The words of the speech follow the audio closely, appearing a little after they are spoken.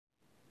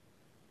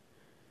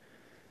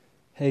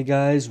Hey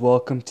guys,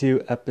 welcome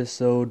to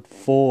episode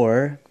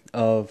 4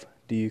 of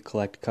Do You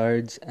Collect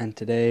Cards? And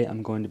today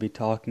I'm going to be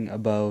talking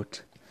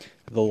about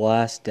The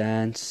Last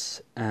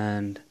Dance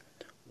and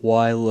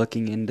why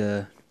looking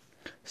into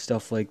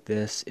stuff like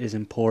this is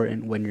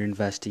important when you're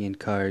investing in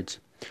cards.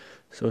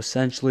 So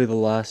essentially, The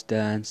Last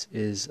Dance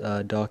is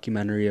a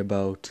documentary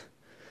about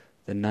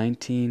the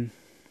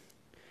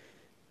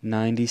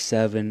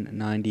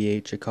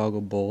 1997-98 Chicago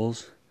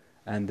Bulls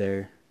and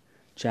their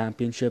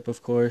championship,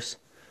 of course.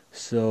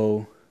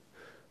 So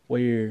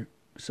when you're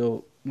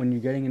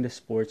getting into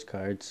sports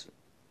cards,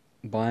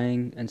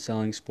 buying and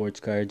selling sports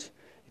cards,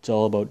 it's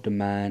all about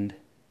demand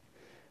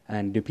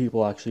and do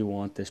people actually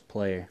want this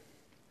player.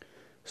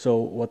 So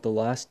what The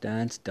Last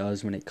Dance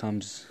does when it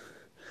comes,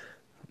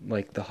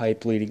 like the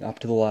hype leading up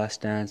to The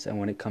Last Dance and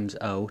when it comes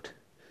out,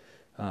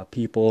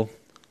 people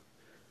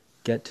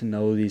get to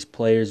know these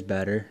players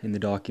better in the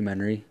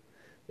documentary.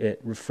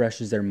 It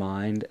refreshes their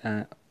mind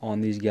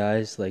on these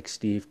guys like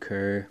Steve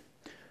Kerr,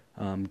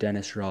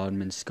 Dennis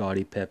Rodman,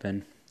 Scottie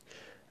Pippen,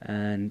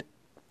 and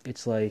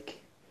it's like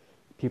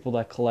people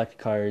that collect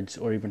cards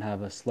or even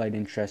have a slight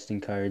interest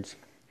in cards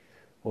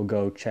will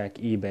go check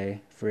eBay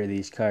for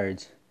these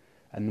cards.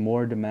 And the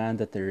more demand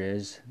that there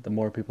is, the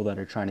more people that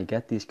are trying to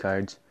get these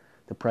cards,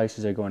 the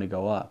prices are going to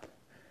go up.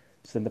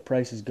 So then the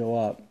prices go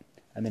up,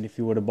 and then if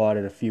you would have bought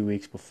it a few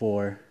weeks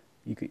before,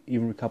 you could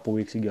even a couple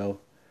weeks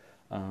ago,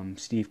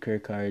 Steve Kerr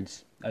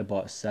cards, I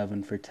bought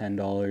 7 for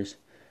 $10.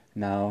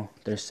 Now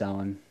they're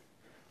selling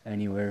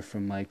anywhere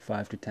from like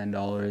 $5 to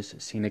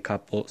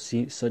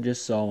 $10.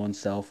 Just saw one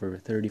sell for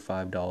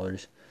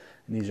 $35,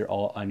 and these are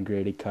all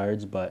ungraded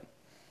cards, but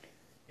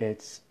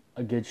it's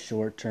a good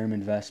short-term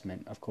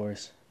investment. Of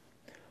course,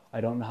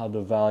 I don't know how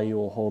the value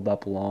will hold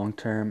up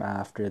long-term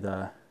after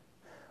the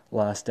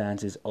Last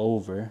Dance is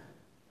over,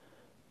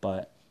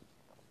 but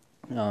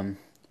the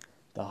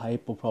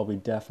hype will probably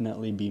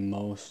definitely be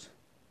mostly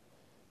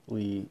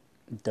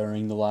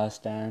during the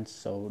Last Dance,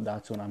 so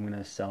that's when I'm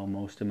going to sell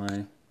most of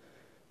my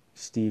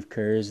Steve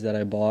Kerr's that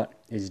I bought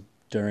is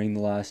during the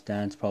Last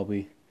Dance,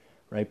 probably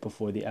right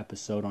before the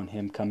episode on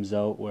him comes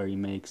out where he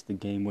makes the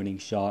game-winning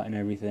shot and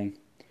everything.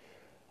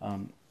 I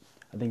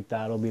think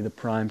that'll be the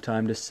prime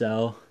time to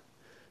sell,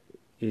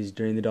 is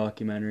during the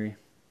documentary.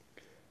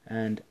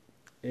 And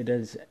it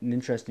has an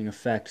interesting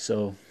effect,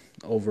 so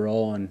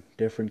overall on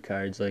different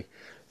cards, like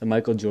the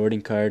Michael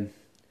Jordan card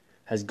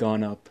has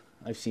gone up.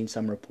 I've seen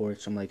some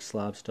reports from like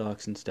Slab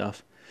Stocks and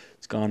stuff.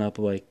 It's gone up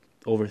like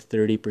over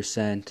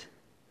 30%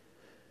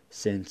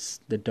 since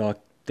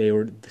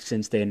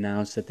since they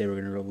announced that they were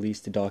going to release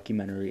the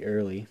documentary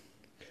early.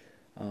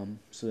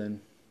 So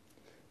then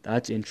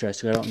that's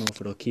interesting. I don't know if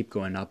it'll keep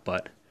going up,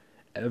 but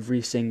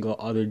every single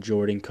other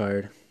Jordan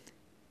card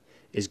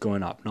is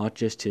going up. Not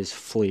just his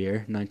Fleer,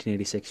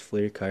 1986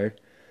 Fleer card,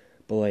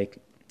 but like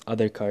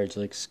other cards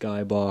like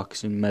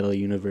Skybox and Metal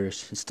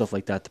Universe and stuff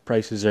like that. The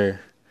cards are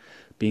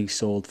being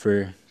sold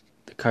for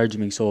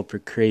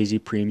crazy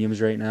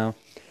premiums right now.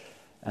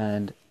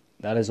 And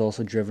that has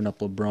also driven up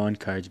LeBron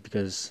cards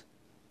because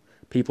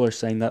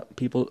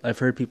I've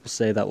heard people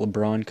say that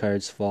LeBron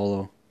cards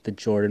follow the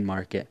Jordan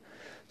market.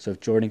 So if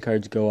Jordan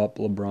cards go up,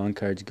 LeBron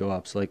cards go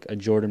up. So like a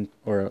Jordan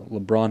or a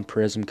LeBron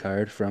Prism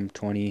card from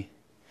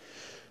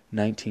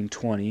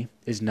 2019-20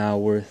 is now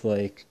worth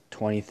like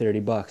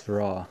 $20-30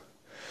 raw.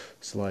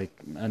 So like,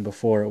 and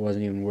before it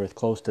wasn't even worth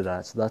close to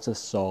that. So that's a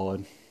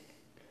solid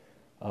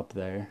up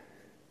there.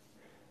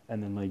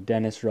 And then like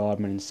Dennis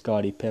Rodman and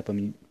Scottie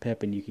Pippen,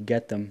 you could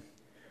get them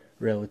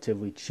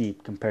relatively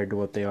cheap compared to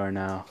what they are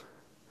now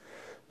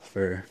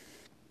for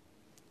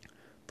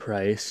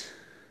price.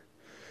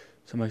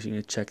 So I'm actually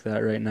going to check that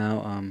right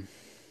now.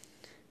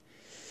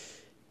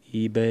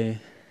 eBay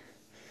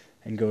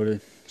and go to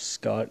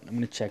Scott. I'm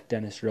going to check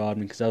Dennis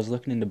Rodman because I was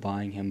looking into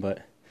buying him,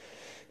 but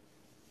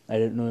I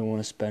didn't really want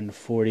to spend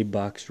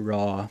 $40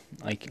 raw.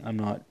 Like, I'm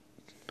not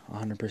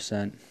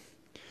 100%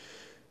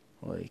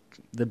 like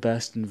the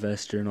best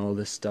investor in all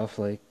this stuff.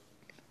 Like,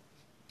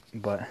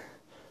 but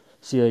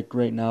see, like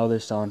right now they're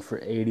selling for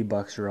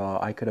 $80 raw.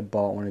 I could have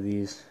bought one of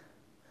these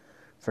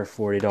for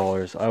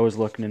 $40. I was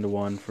looking into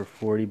one for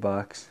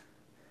 $40,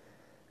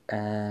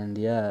 and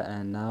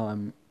and now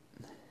I'm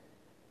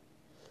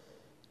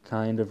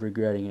kind of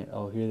regretting it.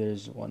 Oh,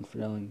 there's one for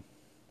selling.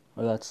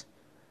 Oh, that's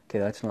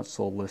not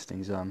sold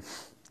listings.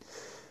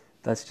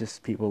 That's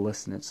just people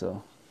listing it.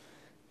 So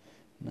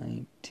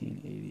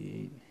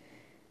 1988.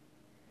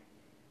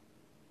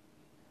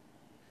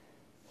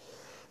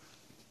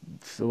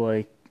 So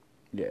like,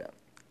 yeah,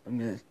 I'm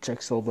gonna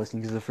check sold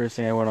listings because the first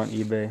thing I went on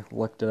eBay,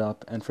 looked it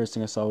up, and first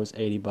thing I saw was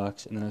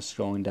 $80, and then I was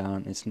scrolling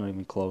down. It's not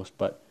even close,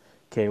 but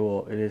okay,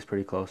 well it is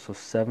pretty close. So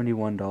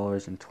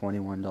 $71 and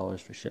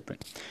 $21 for shipping.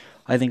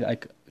 I think I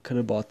could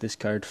have bought this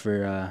card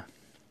for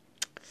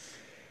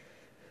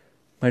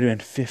might have been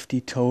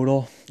 50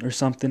 total or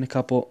something.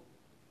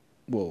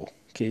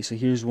 Okay, so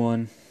here's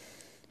one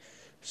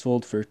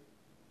sold for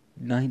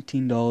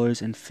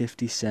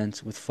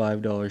 $19.50 with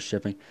 $5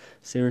 shipping.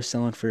 So they were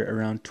selling for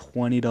around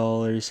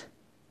 $20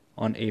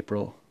 on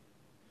April,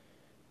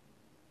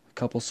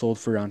 couple sold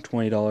for around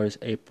 $20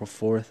 April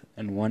 4th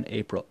and one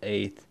April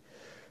 8th.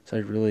 So I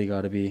really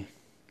got to be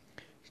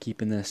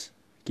keeping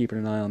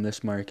an eye on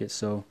this market.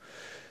 So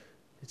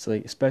it's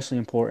like especially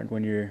important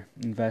when you're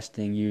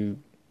investing. You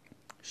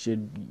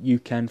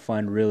can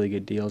find really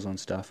good deals on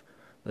stuff.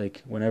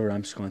 Like whenever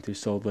I'm just going through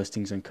sold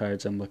listings and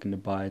cards I'm looking to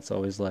buy, it's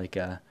always like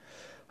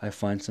I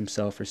find some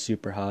sell for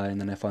super high, and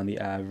then I find the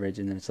average,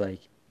 and then it's like,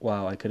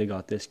 wow, I could have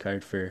got this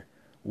card for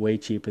way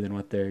cheaper than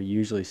what they're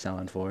usually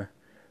selling for,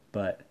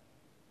 but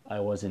I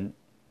wasn't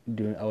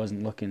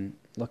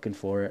looking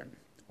for it,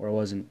 or I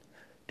wasn't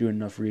doing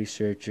enough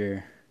research,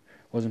 or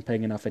wasn't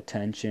paying enough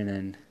attention,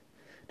 and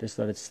just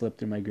let it slip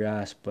through my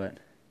grasp. But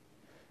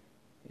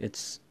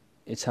it's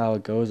how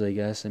it goes, I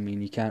guess. I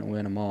mean, you can't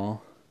win them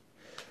all.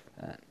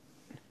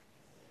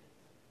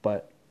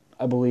 But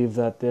I believe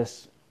that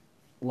this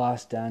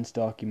Last Dance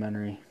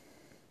documentary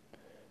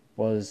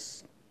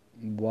was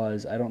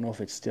I don't know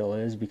if it still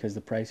is, because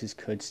the prices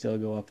could still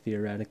go up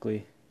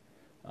theoretically.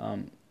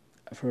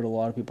 I've heard a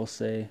lot of people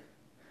say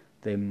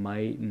they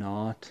might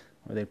not,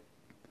 or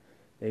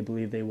they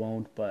believe they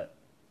won't, but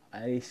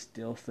I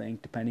still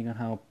think, depending on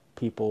how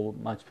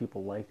much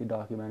people like the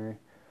documentary,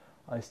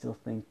 I still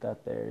think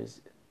that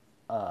there's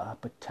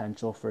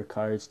potential for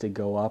cards to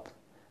go up,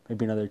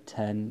 maybe another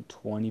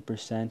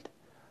 10-20%.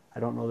 I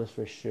don't know this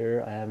for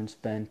sure. I haven't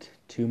spent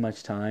too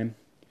much time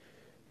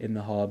in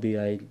the hobby.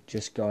 I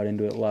just got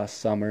into it last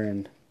summer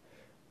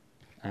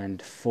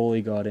and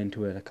fully got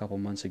into it a couple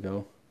months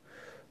ago.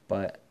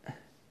 But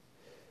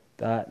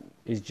that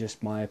is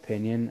just my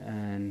opinion.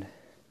 And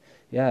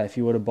yeah, if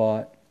you would have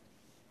bought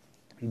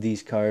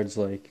these cards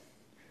like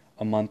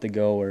a month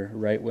ago, or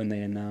right when they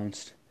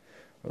announced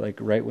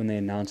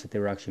that they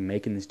were actually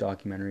making this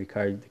documentary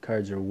card, the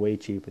cards are way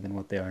cheaper than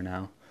what they are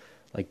now.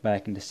 Like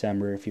back in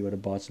December, if you would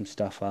have bought some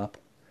stuff up.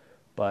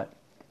 But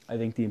I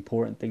think the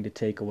important thing to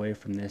take away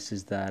from this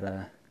is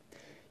that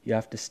you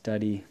have to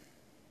study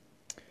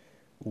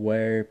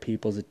where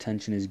people's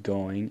attention is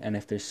going, and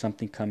if there's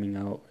something coming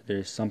out,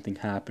 there's something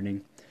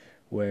happening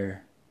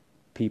where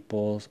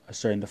people are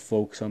starting to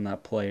focus on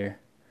that player,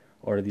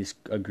 or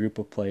a group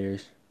of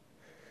players.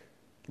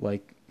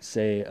 Like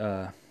say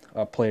a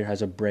player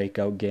has a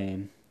breakout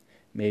game,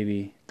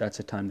 maybe that's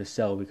a time to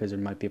sell, because there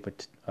might be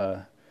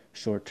a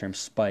short-term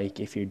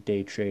spike if you're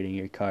day trading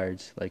your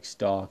cards, like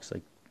stocks.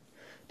 Like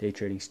day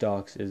trading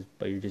stocks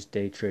but you're just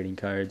day trading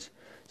cards.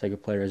 It's like a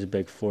player has a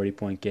big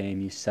 40-point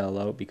game, you sell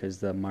out because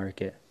the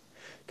market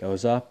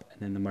goes up, and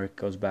then the market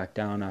goes back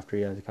down after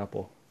he has a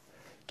couple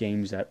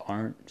games that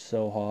aren't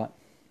so hot.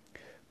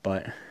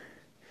 But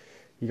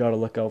you got to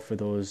look out for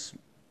those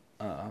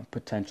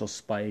potential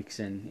spikes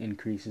and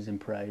increases in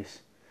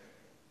price.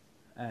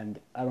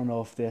 And I don't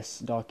know if this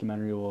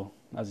documentary will,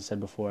 as I said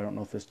before, I don't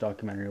know if this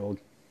documentary will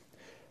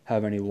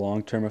have any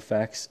long-term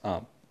effects.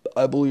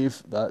 I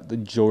believe that the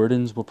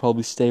Jordans will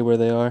probably stay where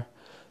they are.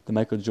 The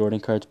Michael Jordan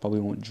cards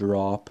probably won't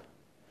drop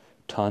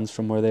tons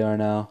from where they are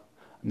now.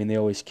 I mean, they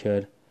always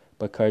could.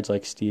 But cards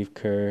like Steve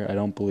Kerr, I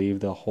don't believe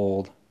they'll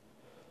hold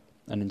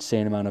an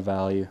insane amount of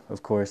value.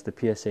 Of course, the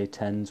PSA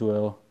 10s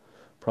will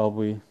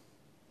probably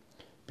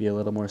be a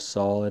little more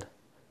solid.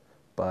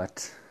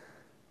 But,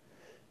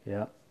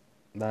 yeah,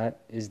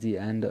 that is the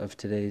end of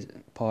today's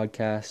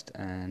podcast,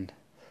 and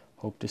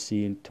hope to see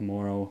you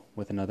tomorrow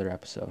with another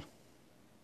episode.